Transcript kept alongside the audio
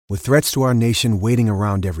With threats to our nation waiting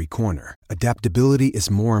around every corner, adaptability is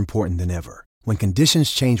more important than ever. When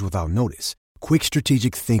conditions change without notice, quick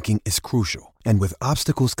strategic thinking is crucial. And with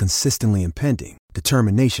obstacles consistently impending,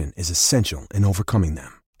 determination is essential in overcoming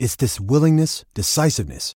them. It's this willingness,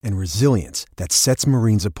 decisiveness, and resilience that sets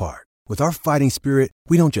Marines apart. With our fighting spirit,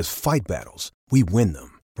 we don't just fight battles, we win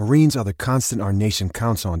them. Marines are the constant our nation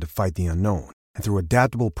counts on to fight the unknown. And through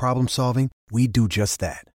adaptable problem solving, we do just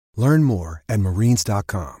that. Learn more at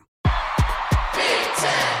marines.com. Big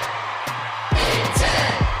Ten, Big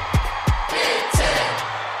Ten, Big Ten,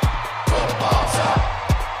 football talk.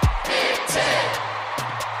 Big Ten,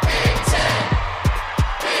 Big Ten,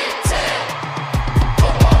 Big Ten,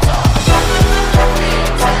 football talk. Big Ten,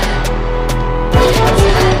 Big Ten,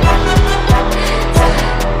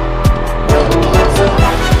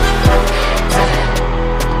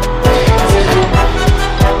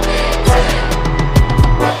 Big Ten,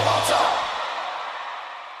 football talk.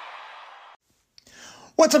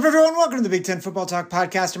 What's up, everyone? Welcome to the Big Ten Football Talk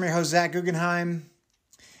podcast. I'm your host, Zach Guggenheim.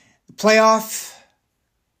 The playoff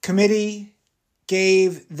committee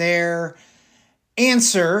gave their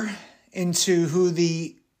answer into who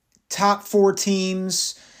the top 4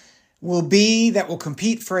 teams will be that will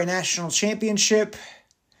compete for a national championship.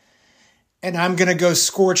 And I'm going to go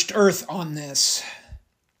scorched earth on this.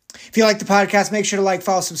 If you like the podcast, make sure to like,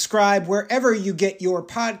 follow, subscribe wherever you get your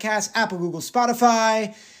podcasts, Apple, Google,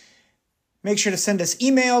 Spotify. Make sure to send us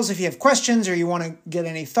emails if you have questions or you want to get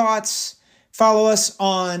any thoughts. Follow us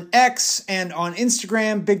on X and on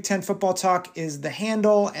Instagram. Big Ten Football Talk is the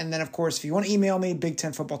handle. And then, of course, if you want to email me,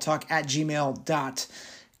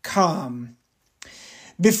 bigtenfootballtalk@gmail.com.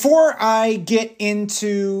 Before I get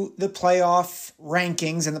into the playoff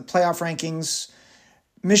rankings,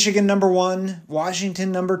 Michigan number 1,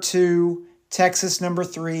 Washington number 2, Texas number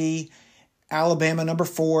 3, Alabama number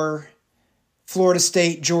 4, Florida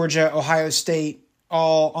State, Georgia, Ohio State,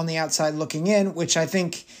 all on the outside looking in, which I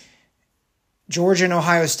think Georgia and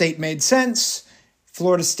Ohio State made sense.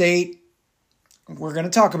 Florida State, we're going to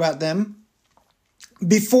talk about them.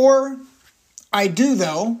 Before I do,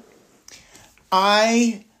 though,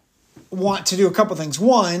 I want to do a couple things.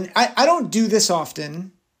 One, I don't do this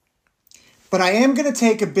often, but I am going to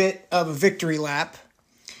take a bit of a victory lap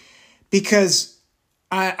because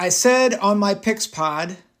I said on my picks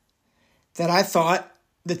pod that I thought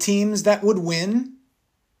the teams that would win,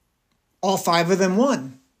 all 5 of them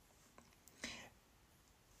won.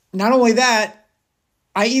 Not only that,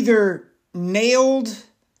 I either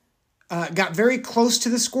got very close to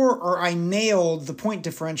the score, or I nailed the point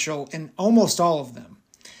differential in almost all of them.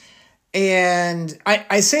 And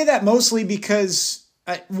I say that mostly because,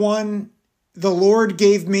 one, the Lord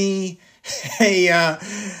gave me a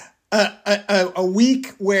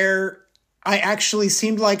week where I actually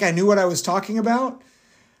seemed like I knew what I was talking about.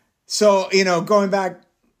 So, going back,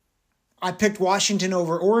 I picked Washington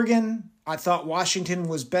over Oregon. I thought Washington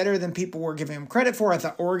was better than people were giving him credit for. I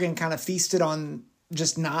thought Oregon kind of feasted on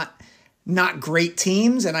just not great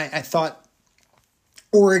teams. And I thought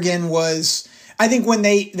Oregon was, I think when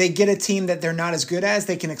they get a team that they're not as good as,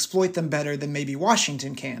 they can exploit them better than maybe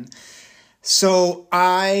Washington can. So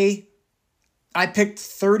I picked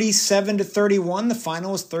 37-31. The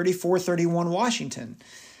final was 34-31 Washington.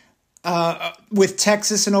 With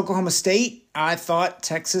Texas and Oklahoma State, I thought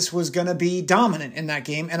Texas was going to be dominant in that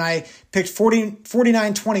game, and I picked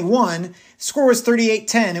 49-21. The score was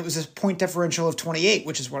 38-10. It was a point differential of 28,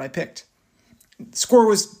 which is what I picked. The score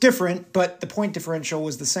was different, but the point differential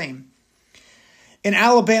was the same. In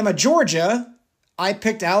Alabama, Georgia, I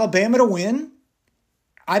picked Alabama to win.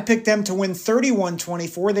 I picked them to win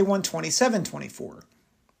 31-24. They won 27-24.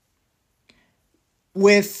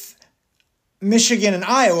 With Michigan and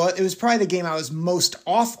Iowa, it was probably the game I was most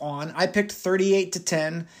off on. I picked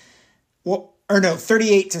 38-10.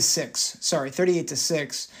 38-6. Sorry,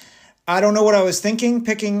 38-6. I don't know what I was thinking,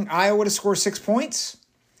 picking Iowa to score 6 points.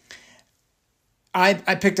 I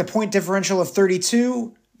picked a point differential of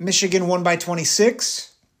 32. Michigan won by 26.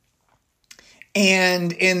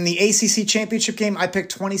 And in the ACC championship game, I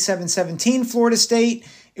picked 27-17 Florida State.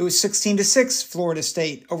 It was 16-6 Florida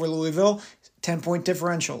State over Louisville, 10-point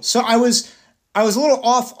differential. So I was a little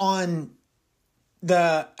off on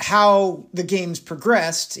how the games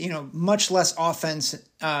progressed. Much less offense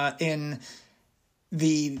in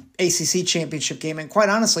the ACC championship game, and quite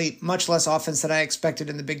honestly, much less offense than I expected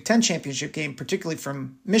in the Big Ten championship game, particularly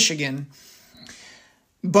from Michigan.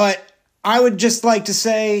 But I would just like to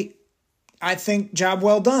say, I think job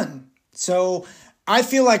well done. So I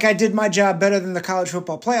feel like I did my job better than the College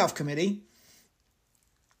Football Playoff Committee.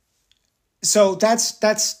 So that's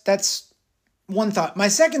one thought. My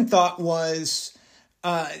second thought was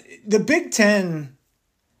The Big Ten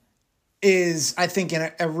is, I think,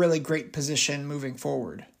 in a really great position moving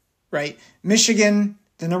forward, right? Michigan,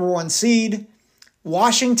 the number 1 seed.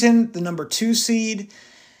 Washington, the number 2 seed.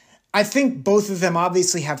 I think both of them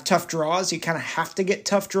obviously have tough draws. You kind of have to get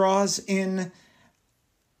tough draws in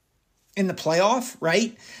the playoff,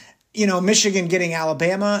 right? Michigan getting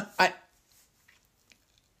Alabama.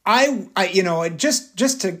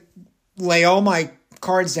 Just to lay all my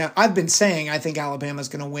cards down, I've been saying I think Alabama's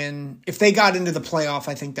going to win. If they got into the playoff,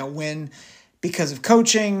 I think they'll win because of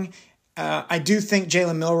coaching. I do think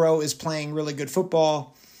Jalen Milroe is playing really good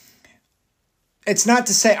football. It's not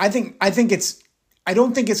to say I don't think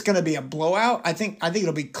it's going to be a blowout. I think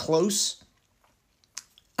it'll be close.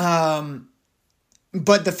 But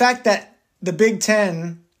the fact that the Big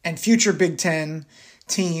Ten and future Big Ten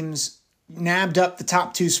teams nabbed up the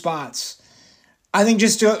top 2 spots, I think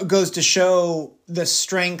just goes to show the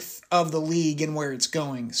strength of the league and where it's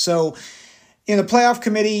going. So, the playoff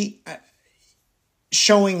committee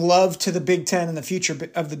showing love to the Big Ten and the future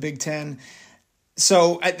of the Big Ten.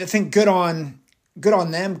 So I think good on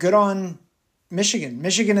them, good on Michigan.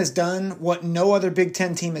 Michigan has done what no other Big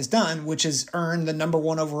Ten team has done, which is earn the number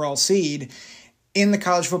 1 overall seed in the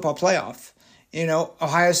college football playoff.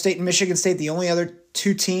 Ohio State and Michigan State, the only other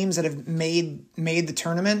 2 teams that have made the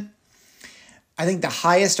tournament. I think the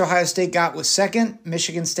highest Ohio State got was 2nd.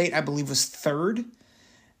 Michigan State, I believe, was 3rd.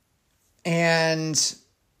 And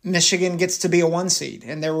Michigan gets to be a 1 seed,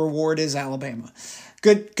 and their reward is Alabama.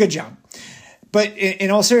 Good job. But in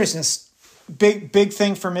all seriousness, big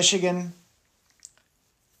thing for Michigan.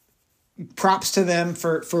 Props to them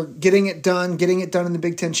for getting it done in the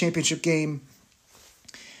Big Ten championship game.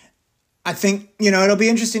 I think, it'll be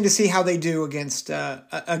interesting to see how they do against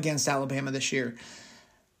Alabama this year.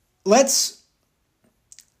 Let's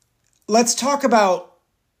talk about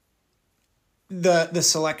the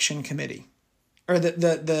selection committee, or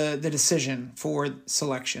the decision for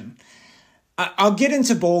selection. I'll get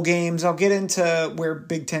into bowl games. I'll get into where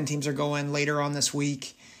Big Ten teams are going later on this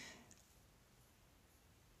week.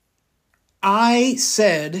 I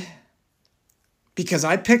said, because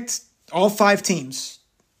I picked all 5 teams,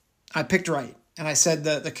 I picked right. And I said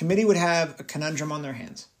the committee would have a conundrum on their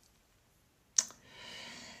hands.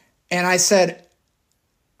 And I said,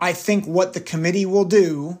 I think what the committee will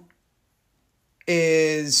do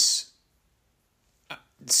is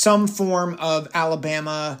some form of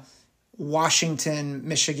Alabama, Washington,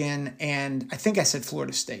 Michigan, and I think I said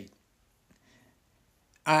Florida State.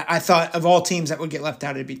 I thought of all teams that would get left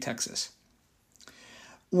out, it'd be Texas.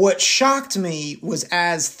 What shocked me was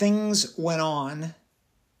as things went on,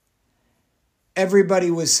 everybody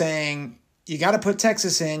was saying, you got to put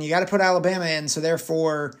Texas in, you got to put Alabama in, so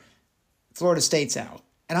therefore Florida State's out.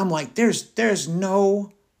 And I'm like, there's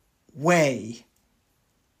no way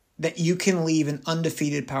that you can leave an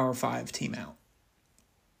undefeated Power 5 team out.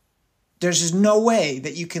 There's just no way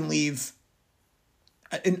that you can leave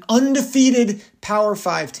an undefeated Power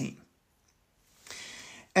 5 team.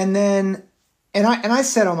 And then, and I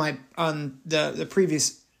said on the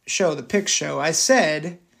previous show, the Picks show, I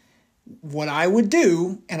said what I would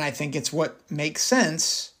do, and I think it's what makes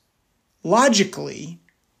sense logically,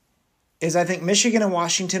 is I think Michigan and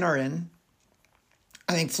Washington are in.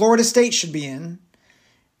 I think Florida State should be in.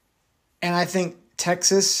 And I think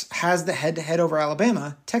Texas has the head-to-head over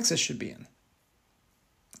Alabama. Texas should be in.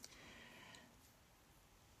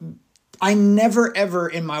 I never, ever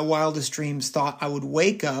in my wildest dreams thought I would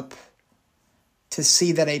wake up to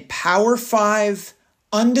see that a Power 5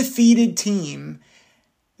 undefeated team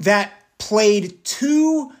that played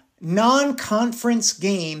 2 non-conference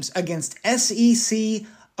games against SEC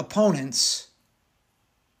opponents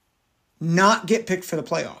not get picked for the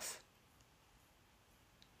playoff.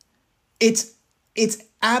 It's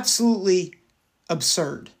absolutely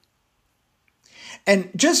absurd. And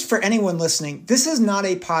just for anyone listening, this is not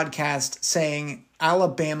a podcast saying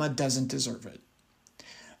Alabama doesn't deserve it.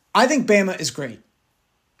 I think Bama is great.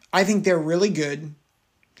 I think they're really good.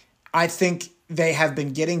 I think they have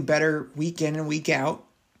been getting better week in and week out.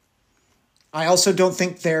 I also don't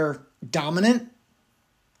think they're dominant.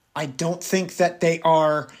 I don't think that they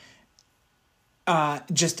are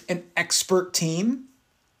just an expert team,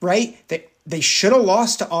 right? They should have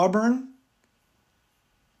lost to Auburn.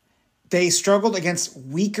 They struggled against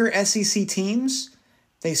weaker SEC teams.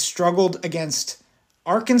 They struggled against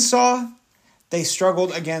Arkansas. They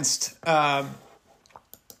struggled against... I'm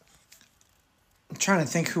trying to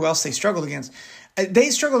think who else they struggled against. They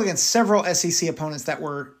struggled against several SEC opponents that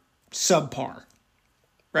were subpar,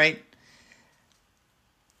 right?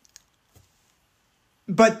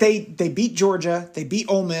 But they beat Georgia. They beat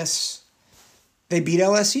Ole Miss. They beat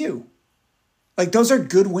LSU. Like, those are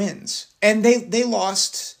good wins. And they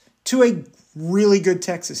lost to a really good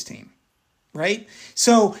Texas team, right?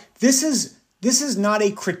 So this is not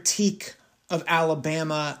a critique of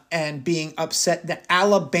Alabama and being upset that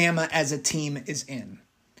Alabama as a team is in.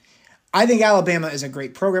 I think Alabama is a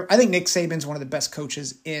great program. I think Nick Saban's one of the best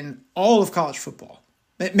coaches in all of college football.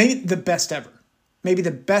 Maybe the best ever. Maybe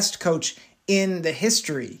the best coach in the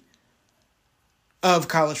history of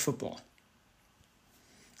college football.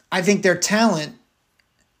 I think their talent,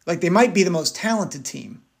 like, they might be the most talented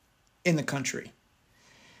team in the country.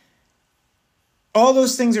 All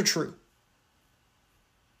those things are true.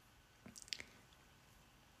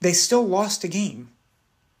 They still lost a game.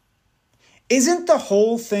 Isn't the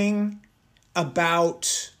whole thing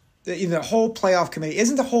about the whole playoff committee,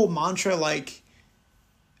 isn't the whole mantra like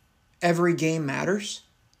every game matters?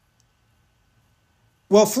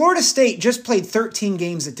 Well, Florida State just played 13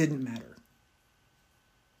 games that didn't matter.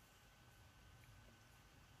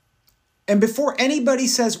 And before anybody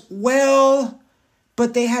says, well,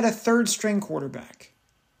 but they had a third string quarterback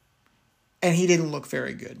and he didn't look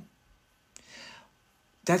very good.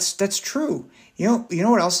 That's true. You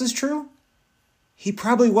know what else is true? He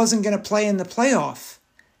probably wasn't going to play in the playoff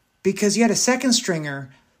because you had a second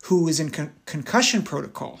stringer who was in concussion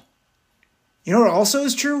protocol. You know what also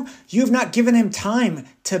is true? You have not given him time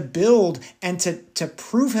to build and to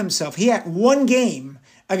prove himself. He had one game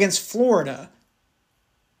against Florida,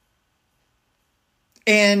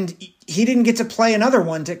 and he didn't get to play another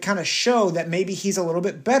one to kind of show that maybe he's a little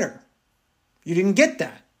bit better. You didn't get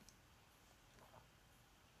that.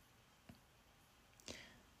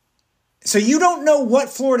 So you don't know what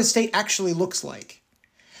Florida State actually looks like.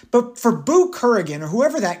 But for Boo Currigan, or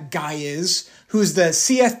whoever that guy is, who's the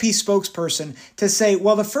CFP spokesperson, to say,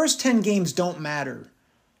 well, the first 10 games don't matter.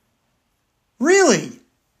 Really?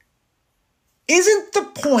 Isn't the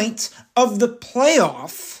point of the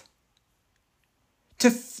playoff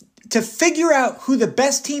to figure out who the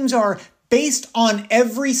best teams are based on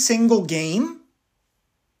every single game?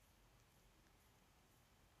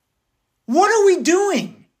 What are we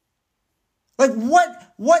doing? Like,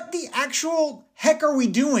 what the actual heck are we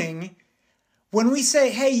doing when we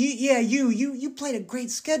say, hey, you played a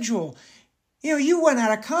great schedule. You went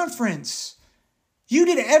out of conference. You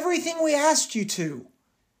did everything we asked you to.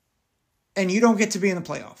 And you don't get to be in the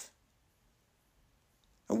playoff.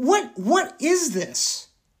 What is this?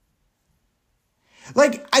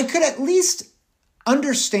 Like, I could at least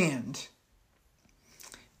understand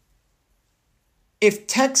if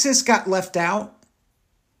Texas got left out.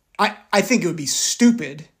 I think it would be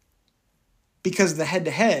stupid because of the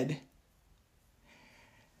head-to-head.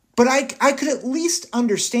 But I could at least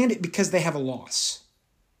understand it because they have a loss.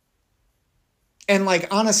 And,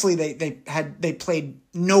 like, honestly, they played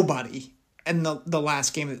nobody in the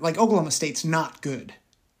last game. Like, Oklahoma State's not good,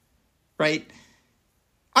 right?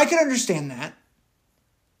 I could understand that.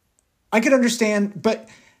 I could understand, but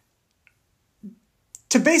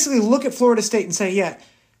to basically look at Florida State and say, yeah,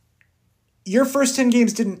 your first 10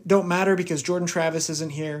 games don't matter because Jordan Travis isn't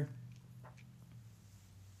here.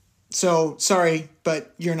 So, sorry,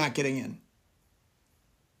 but you're not getting in.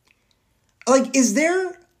 Like, is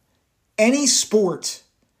there any sport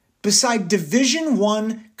beside Division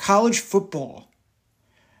I college football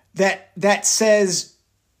that says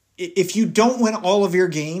if you don't win all of your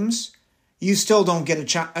games, you still don't get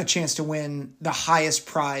a chance to win the highest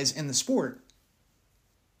prize in the sport?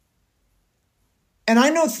 And I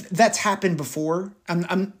know that's happened before,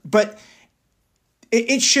 but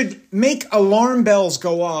it should make alarm bells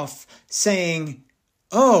go off saying,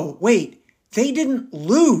 oh, wait, they didn't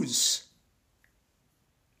lose.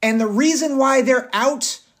 And the reason why they're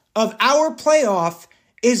out of our playoff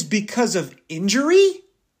is because of injury?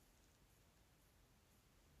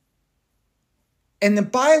 And the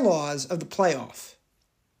bylaws of the playoff,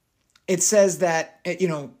 it says that,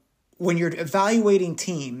 when you're evaluating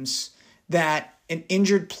teams, that an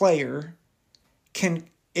injured player can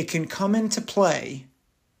come into play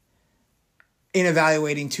in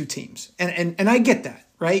evaluating two teams. And I get that,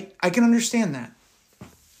 right? I can understand that.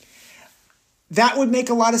 That would make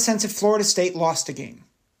a lot of sense if Florida State lost a game.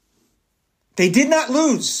 They did not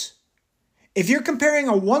lose. If you're comparing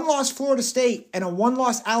a one-loss Florida State and a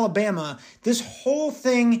one-loss Alabama, this whole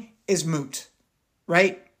thing is moot,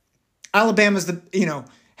 right? Alabama's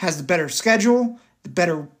has the better schedule, the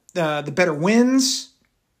better wins,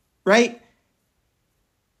 right?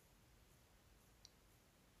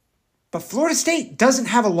 But Florida State doesn't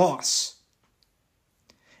have a loss.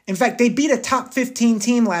 In fact, they beat a top 15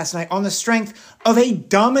 team last night on the strength of a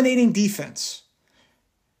dominating defense.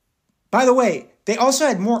 By the way, they also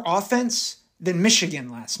had more offense than Michigan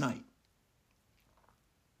last night.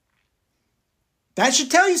 That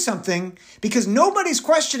should tell you something, because nobody's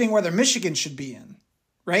questioning whether Michigan should be in,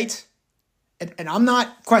 right? And I'm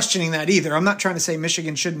not questioning that either. I'm not trying to say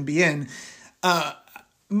Michigan shouldn't be in.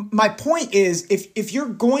 My point is, if you're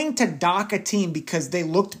going to dock a team because they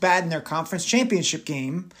looked bad in their conference championship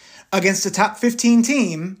game against a top 15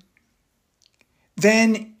 team,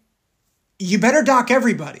 then you better dock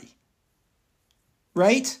everybody,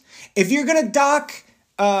 right? If you're going to dock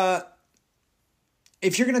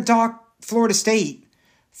Florida State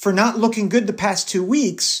for not looking good the past 2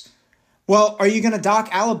 weeks, well, are you going to dock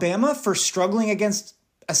Alabama for struggling against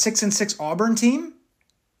a 6-6 Auburn team?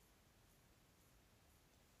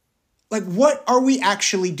 Like, what are we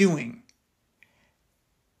actually doing?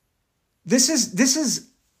 This is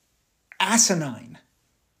asinine.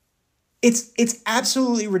 It's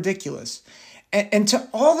absolutely ridiculous. And to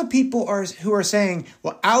all the people who are saying,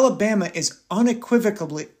 well, Alabama is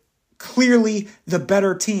unequivocally, clearly the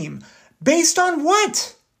better team. Based on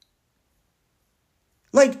what?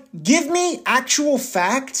 Like, give me actual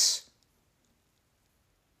facts,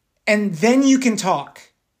 and then you can talk.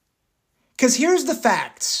 Because here's the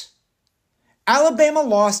facts. Alabama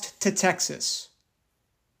lost to Texas.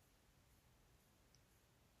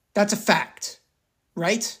 That's a fact,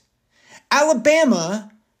 right?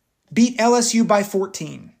 Alabama beat LSU by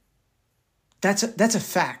 14. That's a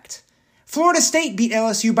fact. Florida State beat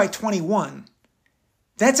LSU by 21.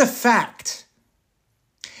 That's a fact.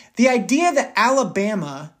 The idea that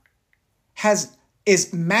Alabama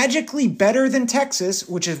is magically better than Texas,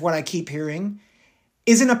 which is what I keep hearing,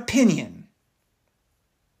 is an opinion.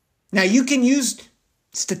 Now, you can use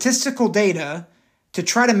statistical data to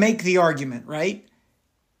try to make the argument, right?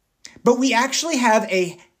 But we actually have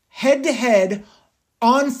a head-to-head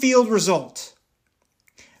on-field result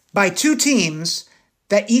by two teams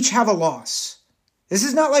that each have a loss. This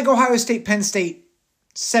is not like Ohio State, Penn State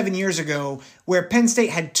 7 years ago, where Penn State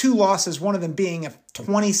had two losses, one of them being a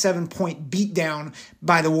 27-point beatdown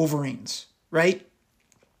by the Wolverines, right?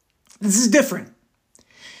 This is different.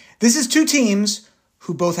 This is two teams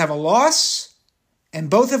who both have a loss and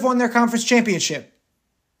both have won their conference championship.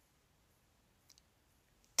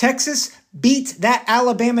 Texas beat that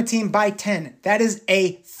Alabama team by 10. That is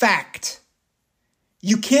a fact.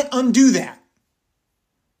 You can't undo that.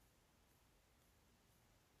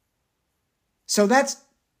 So that's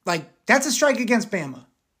a strike against Bama,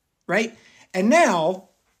 right? And now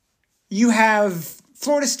you have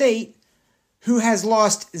Florida State, who has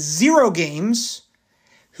lost 0 games,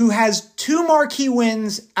 who has 2 marquee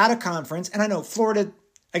wins out of conference. And I know Florida,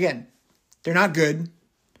 again, they're not good.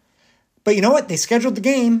 But you know what? They scheduled the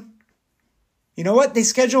game. You know what? They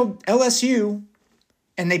scheduled LSU,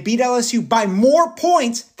 and they beat LSU by more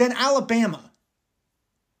points than Alabama.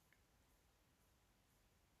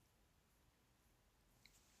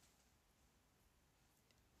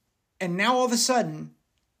 And now all of a sudden,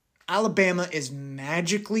 Alabama is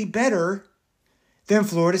magically better than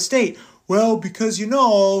Florida State. Well, because,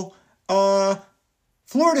 Florida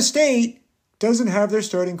State doesn't have their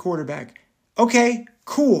starting quarterback. Okay,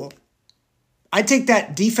 cool. I'd take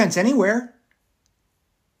that defense anywhere.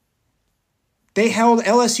 They held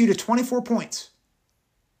LSU to 24 points.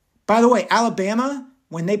 By the way, Alabama,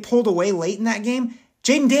 when they pulled away late in that game,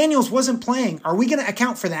 Jaden Daniels wasn't playing. Are we going to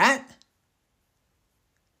account for that?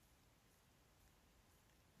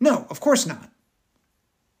 No, of course not.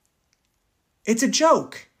 It's a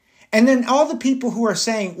joke. And then all the people who are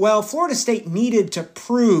saying, well, Florida State needed to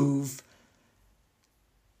prove,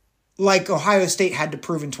 like Ohio State had to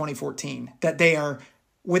prove in 2014, that they are,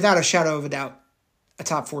 without a shadow of a doubt, a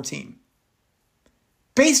top 4 team.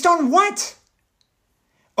 Based on what?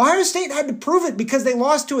 Ohio State had to prove it because they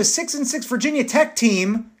lost to a 6-6 Virginia Tech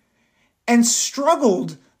team and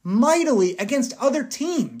struggled mightily against other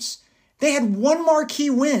teams. They had 1 marquee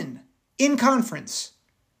win in conference,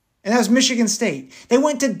 and that was Michigan State. They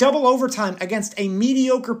went to double overtime against a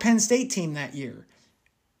mediocre Penn State team that year.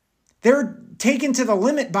 They were taken to the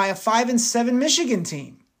limit by a 5-7 Michigan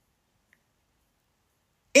team.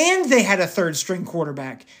 And they had a 3rd-string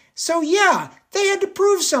quarterback. So yeah, they had to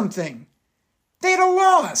prove something. They had a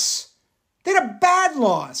loss. They had a bad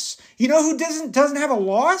loss. You know who doesn't have a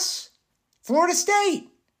loss? Florida State.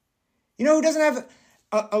 You know who doesn't have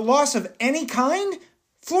a loss of any kind?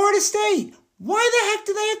 Florida State. Why the heck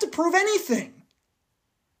do they have to prove anything?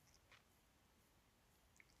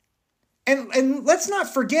 And let's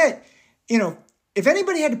not forget, if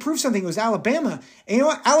anybody had to prove something, it was Alabama. And you know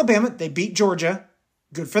what? Alabama, they beat Georgia.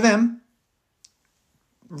 Good for them.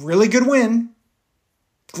 Really good win.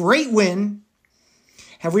 Great win.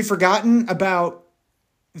 Have we forgotten about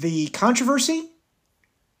the controversy,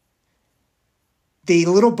 the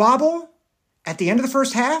little bobble at the end of the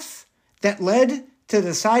first half that led to the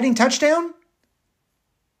deciding touchdown,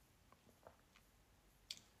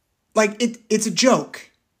 like it's a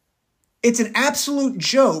joke. It's an absolute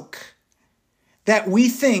joke that we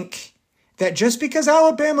think that just because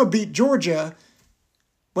Alabama beat Georgia,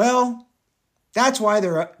 well, that's why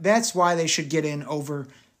they should get in over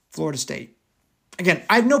Florida State. Again,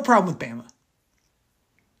 I have no problem with Bama.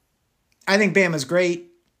 I think Bama's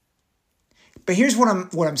great. But here's what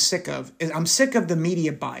I'm sick of. I'm sick of the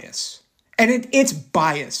media bias. And it's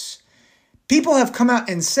bias. People have come out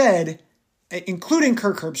and said, including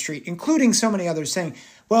Kirk Herbstreit, including so many others, saying,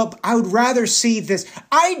 well, I would rather see this.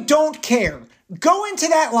 I don't care. Go into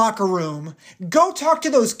that locker room, go talk to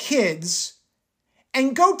those kids,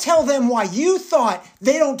 and go tell them why you thought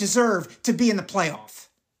they don't deserve to be in the playoff.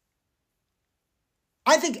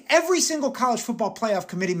 I think every single college football playoff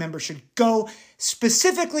committee member should go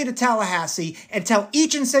specifically to Tallahassee and tell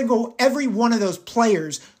each and every one of those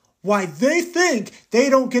players why they think they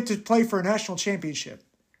don't get to play for a national championship.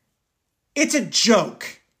 It's a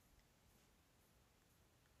joke.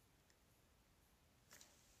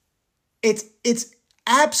 It's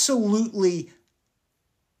absolutely,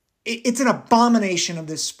 it's an abomination of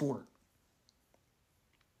this sport.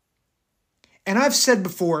 And I've said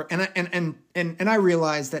before, and I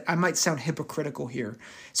realize that I might sound hypocritical here.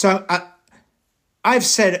 So I've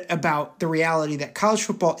said about the reality that college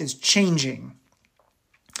football is changing,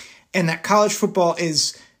 and that college football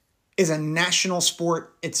is a national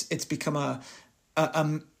sport. It's become a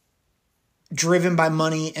driven by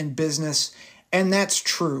money and business, and that's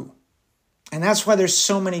true. And that's why there's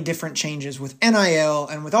so many different changes with NIL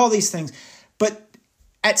and with all these things. But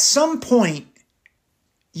at some point,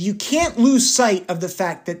 you can't lose sight of the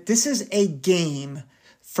fact that this is a game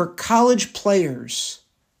for college players.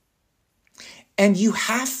 And you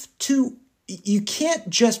can't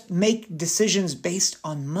just make decisions based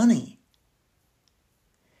on money.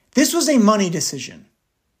 This was a money decision,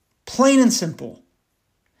 plain and simple.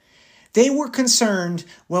 They were concerned,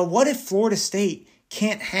 well, what if Florida State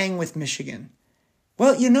can't hang with Michigan?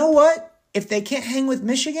 Well, you know what? If they can't hang with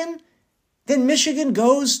Michigan, then Michigan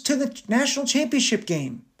goes to the national championship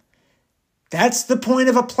game. That's the point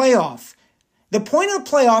of a playoff. The point of a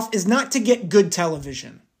playoff is not to get good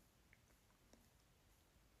television.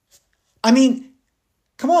 I mean,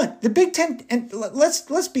 come on, the Big Ten, and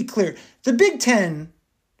let's be clear, the Big Ten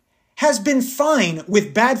has been fine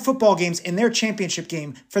with bad football games in their championship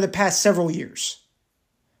game for the past several years.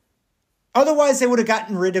 Otherwise, they would have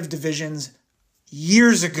gotten rid of divisions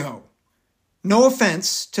years ago. No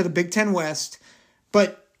offense to the Big Ten West,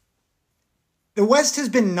 but the West has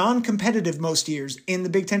been non-competitive most years in the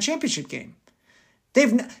Big Ten championship game.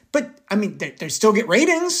 They still get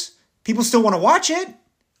ratings. People still want to watch it.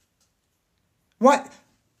 What?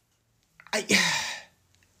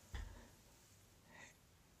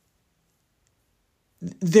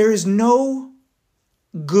 There is no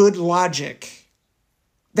good logic.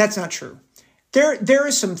 That's not true. There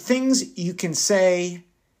are some things you can say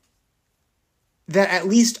that at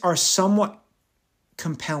least are somewhat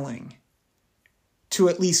compelling to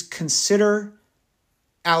at least consider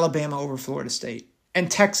Alabama over Florida State and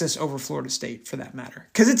Texas over Florida State for that matter.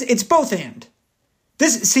 Because it's both and.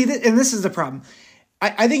 This is the problem.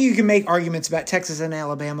 I think you can make arguments about Texas and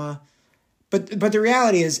Alabama, but the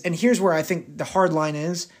reality is, and here's where I think the hard line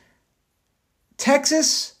is,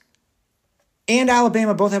 Texas and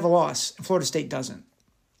Alabama both have a loss, and Florida State doesn't.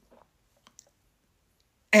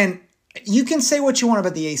 And you can say what you want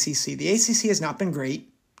about the ACC. The ACC has not been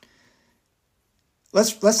great.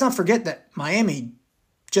 Let's not forget that Miami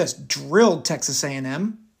just drilled Texas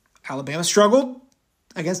A&M. Alabama struggled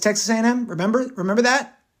against Texas A&M. Remember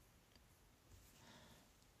that?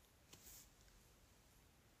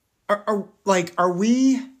 Are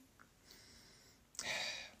we?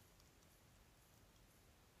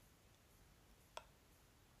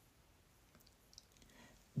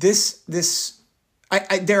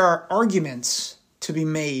 There are arguments to be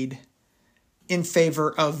made in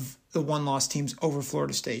favor of the one-loss teams over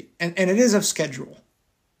Florida State, and it is of schedule.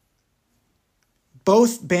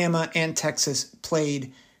 Both Bama and Texas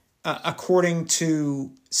played according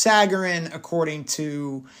to Sagarin, according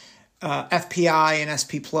to FPI and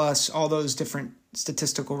SP+, all those different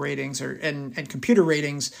statistical ratings and computer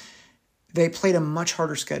ratings. They played a much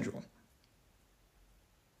harder schedule.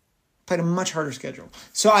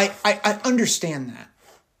 So I understand that.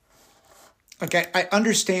 Okay, I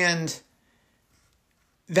understand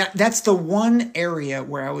that that's the one area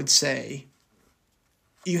where I would say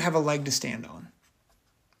you have a leg to stand on.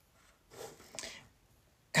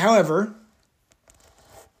 However,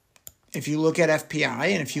 if you look at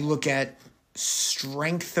FPI and if you look at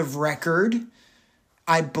strength of record,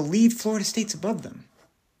 I believe Florida State's above them.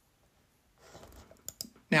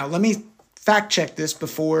 Now, let me fact check this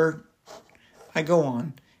before I go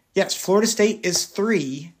on. Yes, Florida State is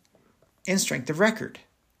 3 in strength of record.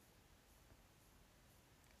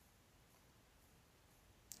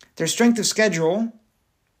 Their strength of schedule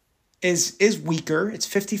is weaker. It's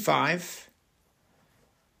 55.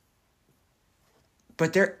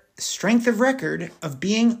 But their strength of record of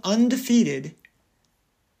being undefeated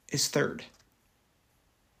is 3rd.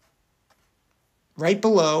 Right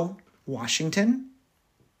below Washington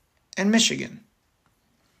and Michigan.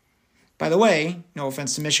 By the way, no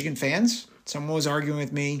offense to Michigan fans, someone was arguing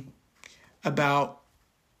with me about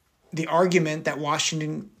the argument that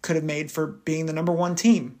Washington could have made for being the number 1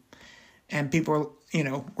 team. And people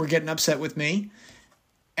were getting upset with me.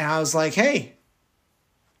 And I was like, hey,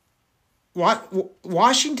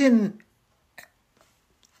 Washington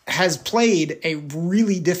has played a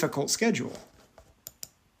really difficult schedule.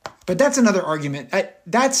 But that's another argument.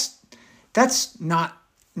 That's not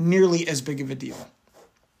nearly as big of a deal.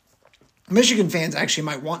 Michigan fans actually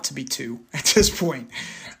might want to be 2 at this point.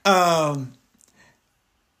 But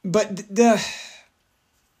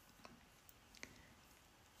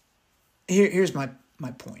here's my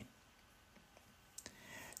point.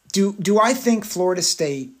 Do I think Florida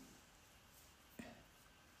State,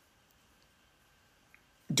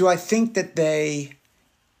 do I think that they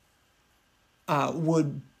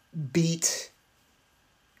would beat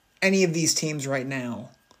any of these teams right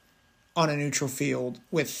now on a neutral field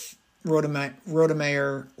with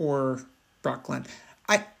Rodemeyer or Brock Glenn?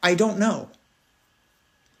 I don't know.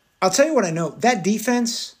 I'll tell you what I know. That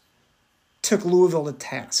defense took Louisville to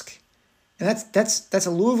task. And that's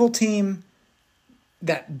a Louisville team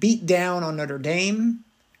that beat down on Notre Dame.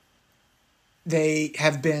 They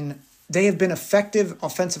have been effective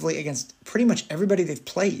offensively against pretty much everybody they've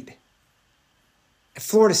played.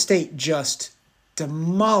 Florida State just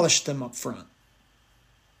demolished them up front.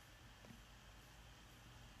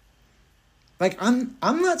 Like, I'm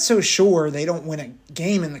not so sure they don't win a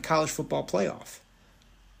game in the college football playoff,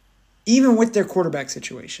 even with their quarterback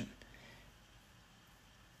situation.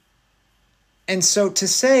 And so to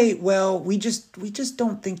say, well, we just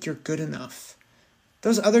don't think you're good enough.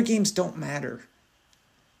 Those other games don't matter.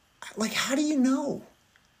 Like, how do you know?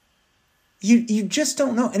 You just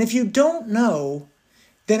don't know. And if you don't know,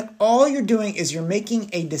 then all you're doing is you're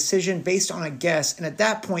making a decision based on a guess. And at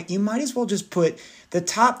that point, you might as well just put the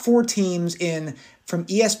top 4 teams in from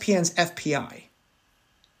ESPN's FPI,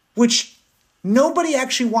 which nobody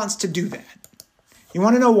actually wants to do that. You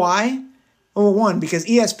want to know why? Well, 1, because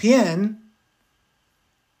ESPN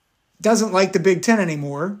doesn't like the Big Ten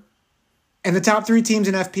anymore, and the top 3 teams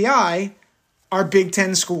in FPI are Big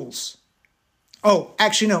Ten schools. Oh,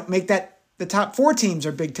 actually, no, make that the top 4 teams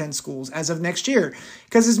are Big Ten schools as of next year,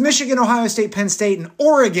 because it's Michigan, Ohio State, Penn State, and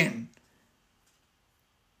Oregon.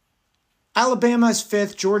 Alabama is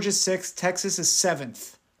 5th, Georgia is 6th, Texas is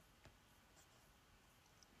 7th.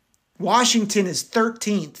 Washington is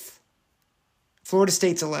 13th. Florida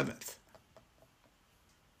State's 11th.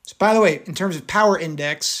 So, by the way, in terms of power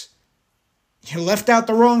index, you left out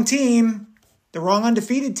the wrong team, the wrong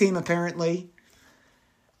undefeated team, apparently.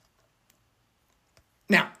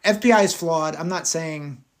 Now, FPI is flawed. I'm not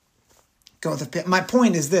saying go with the... My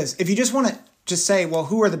point is this. If you just want to just say, well,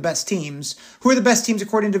 who are the best teams? Who are the best teams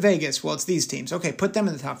according to Vegas? Well, it's these teams. Okay, put them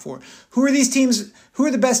in the top 4. Who are these teams? Who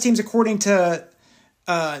are the best teams according to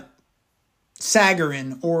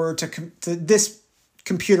Sagarin or to this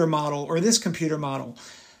computer model or this computer model?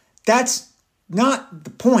 That's not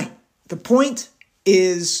the point. The point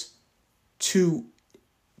is to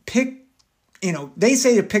pick, they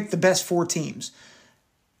say to pick the best 4 teams.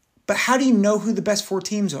 But how do you know who the best 4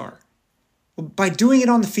 teams are? Well, by doing it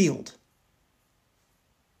on the field.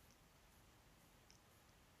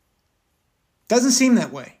 Doesn't seem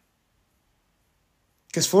that way.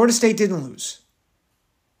 Because Florida State didn't lose.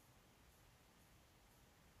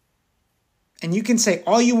 And you can say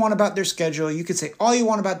all you want about their schedule. You can say all you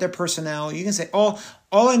want about their personnel. You can say all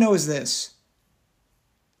I know is this.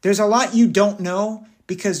 There's a lot you don't know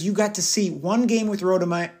because you got to see 1 game with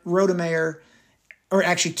Rodemeyer, or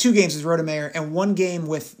actually 2 games with Rodemeyer and 1 game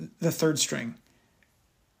with the 3rd string.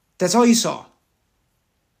 That's all you saw.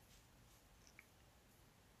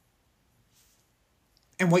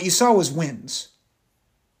 And what you saw was wins.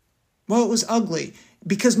 Well, it was ugly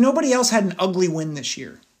because nobody else had an ugly win this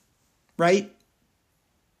year, right?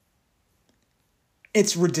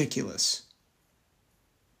 It's ridiculous.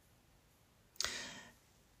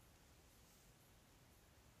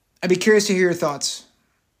 I'd be curious to hear your thoughts.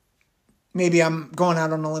 Maybe I'm going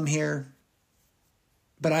out on a limb here,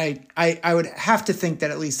 but I would have to think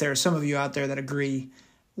that at least there are some of you out there that agree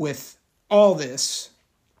with all this.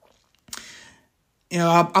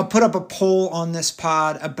 I'll put up a poll on this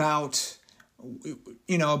pod about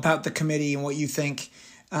the committee and what you think.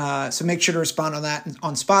 So make sure to respond on that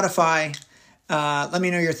on Spotify. Let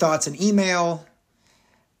me know your thoughts in email.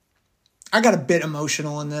 I got a bit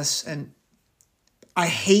emotional in this, and I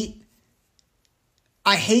hate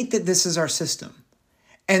that this is our system.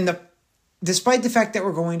 And despite the fact that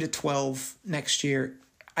we're going to 12 next year,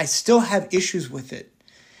 I still have issues with it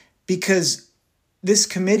because this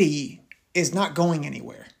committee is not going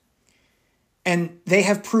anywhere. And they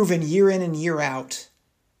have proven year in and year out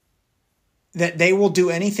that they will do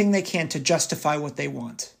anything they can to justify what they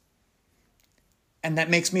want. And that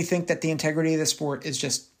makes me think that the integrity of the sport is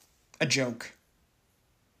just a joke.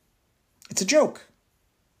 It's a joke.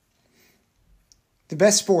 The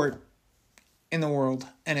best sport in the world,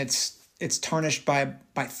 and it's tarnished by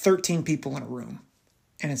 13 people in a room.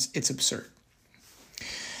 And it's absurd.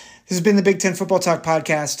 This has been the Big Ten Football Talk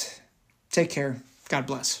Podcast. Take care. God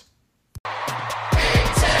bless.